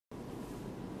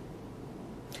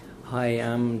Hi,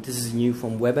 this is new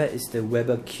from Weber. It's the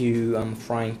Weber Q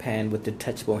frying pan with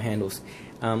detachable handles.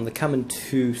 They come in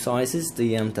two sizes,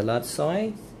 the large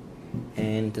size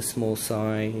and the small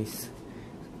size.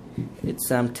 It's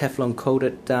Teflon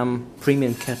coated,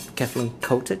 premium Teflon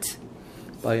coated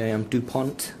by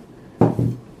DuPont,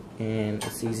 and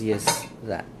it's easy as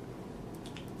that.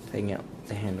 Taking out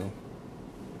the handle.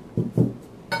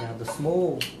 Now the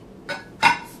small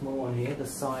one here, the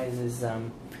size is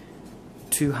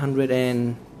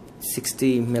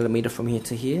 260 millimeter from here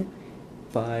to here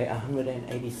by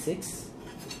 186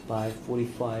 by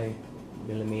 45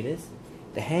 millimeters.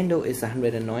 The handle is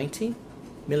 190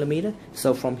 millimeter,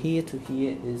 so from here to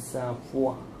here is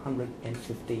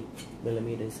 450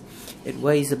 millimeters. It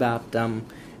weighs about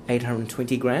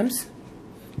 820 grams,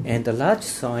 and the large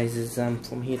size is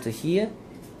from here to here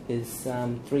is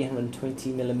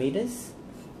 320 millimeters.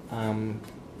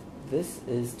 This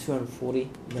is 240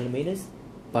 millimeters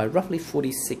by roughly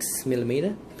 46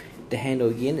 millimeter. The handle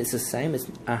again is the same as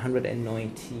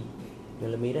 190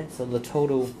 millimeter. So the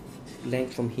total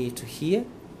length from here to here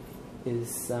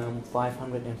is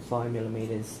 505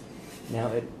 millimeters. Now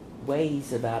it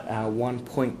weighs about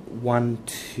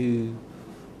 1.12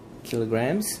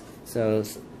 kilograms. So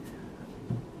it's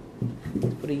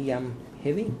pretty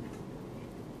heavy.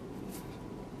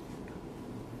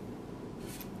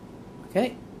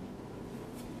 Okay.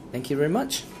 Thank you very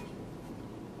much.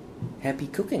 Happy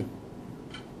cooking.